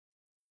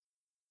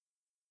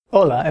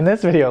Hola, in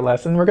this video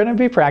lesson we're going to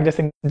be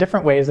practicing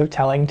different ways of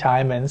telling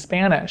time in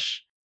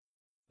Spanish.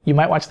 You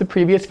might watch the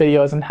previous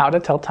videos on how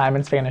to tell time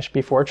in Spanish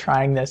before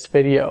trying this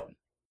video.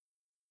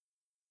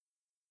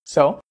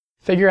 So,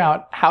 figure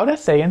out how to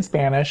say in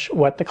Spanish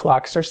what the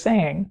clocks are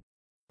saying.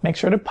 Make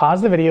sure to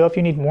pause the video if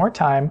you need more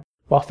time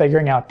while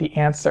figuring out the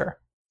answer.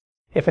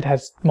 If it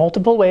has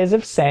multiple ways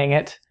of saying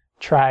it,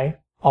 try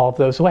all of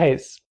those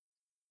ways.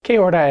 ¿Qué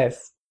hora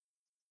es?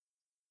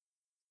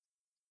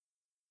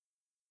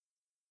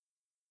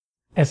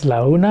 Es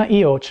la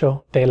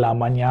 1:08 de la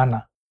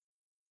mañana.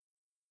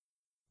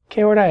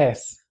 ¿Qué hora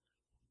es?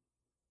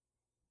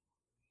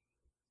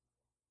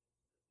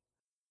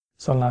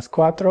 Son las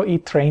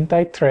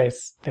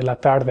 4:33 de la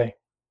tarde.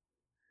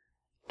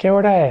 ¿Qué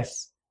hora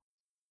es?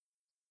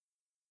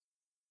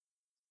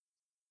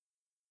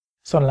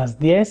 Son las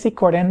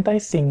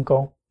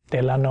 10:45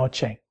 de la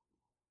noche.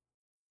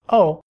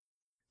 O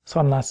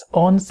son las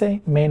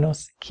 11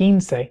 menos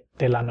 15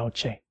 de la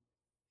noche.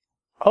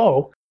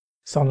 O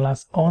son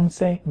las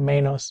 11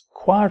 menos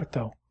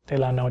cuarto de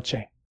la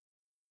noche.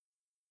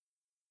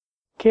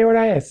 ¿Qué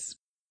hora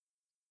es?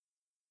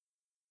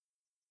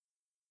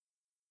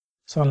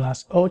 Son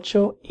las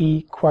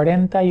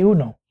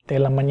 8:41 de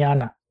la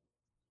mañana.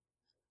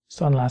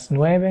 Son las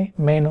 9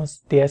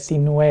 menos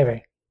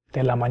 19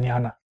 de la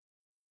mañana.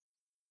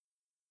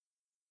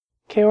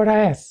 ¿Qué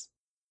hora es?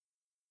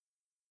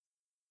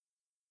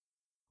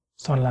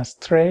 Son las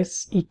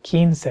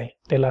 3:15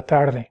 de la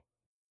tarde.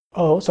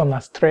 O son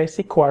las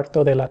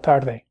 3:15 de la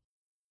tarde.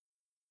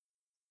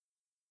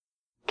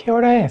 ¿Qué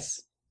hora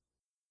es?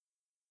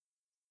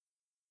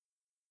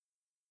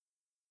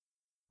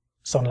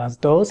 Son las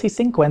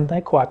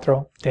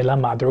 2:54 de la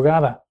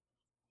madrugada.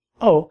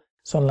 O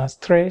son las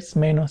 3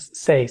 menos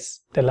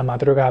 6 de la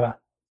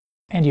madrugada.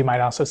 And you might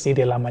also see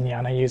de la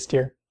mañana used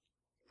here,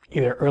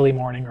 either early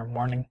morning or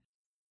morning.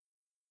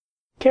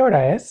 ¿Qué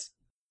hora es?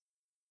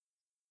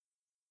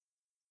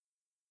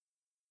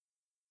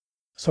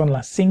 Son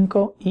las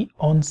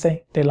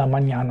 5:11 de la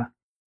mañana.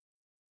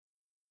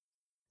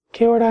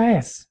 ¿Qué hora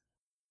es?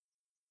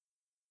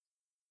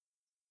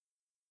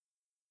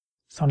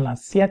 Son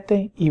las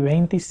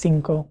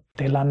 7:25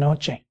 de la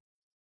noche.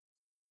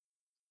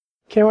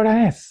 ¿Qué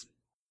hora es?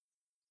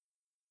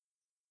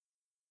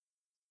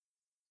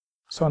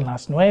 Son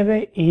las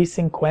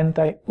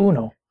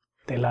 9:51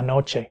 de la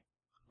noche.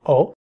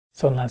 O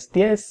son las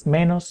 10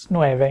 menos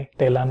 9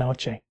 de la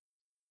noche.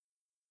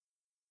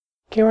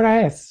 ¿Qué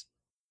hora es?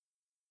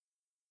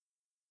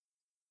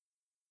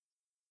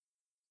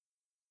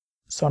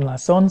 Son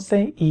las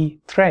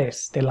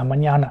 11:03 de la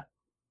mañana.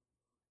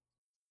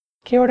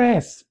 ¿Qué hora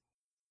es?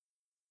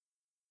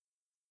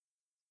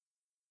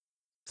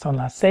 Son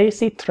las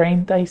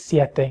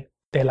 6:37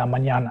 de la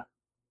mañana.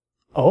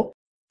 O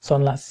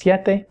son las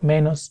 7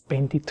 menos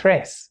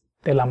 23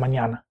 de la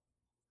mañana.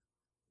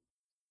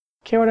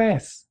 ¿Qué hora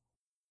es?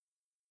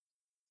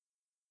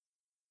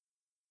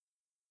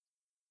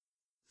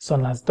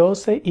 Son las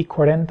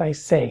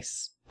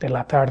 12:46 de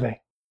la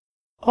tarde.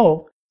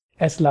 O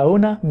es la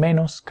 1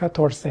 menos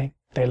 14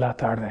 de la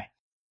tarde.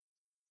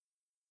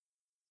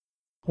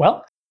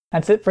 Well,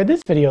 that's it for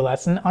this video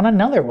lesson on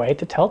another way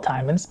to tell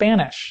time in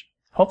Spanish.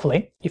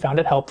 Hopefully, you found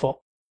it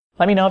helpful.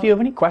 Let me know if you have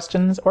any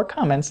questions or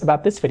comments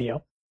about this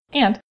video,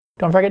 and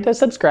don't forget to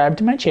subscribe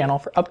to my channel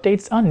for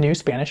updates on new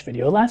Spanish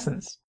video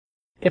lessons.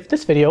 If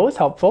this video was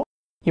helpful,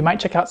 you might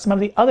check out some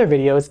of the other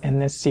videos in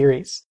this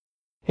series.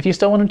 If you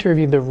still wanted to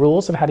review the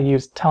rules of how to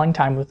use telling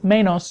time with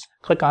menos,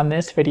 click on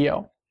this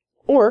video.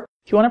 Or,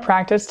 if you want to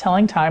practice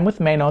telling time with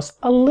menos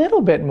a little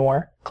bit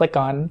more, click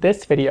on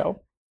this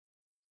video.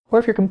 Or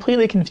if you're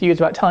completely confused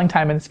about telling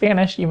time in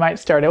Spanish, you might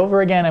start over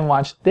again and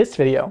watch this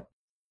video.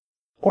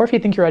 Or if you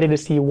think you're ready to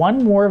see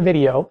one more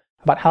video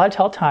about how to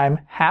tell time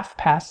half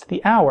past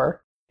the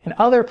hour in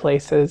other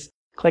places,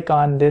 click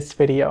on this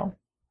video.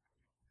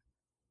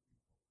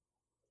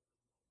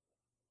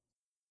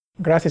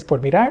 Gracias por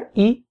mirar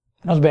y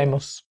nos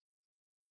vemos.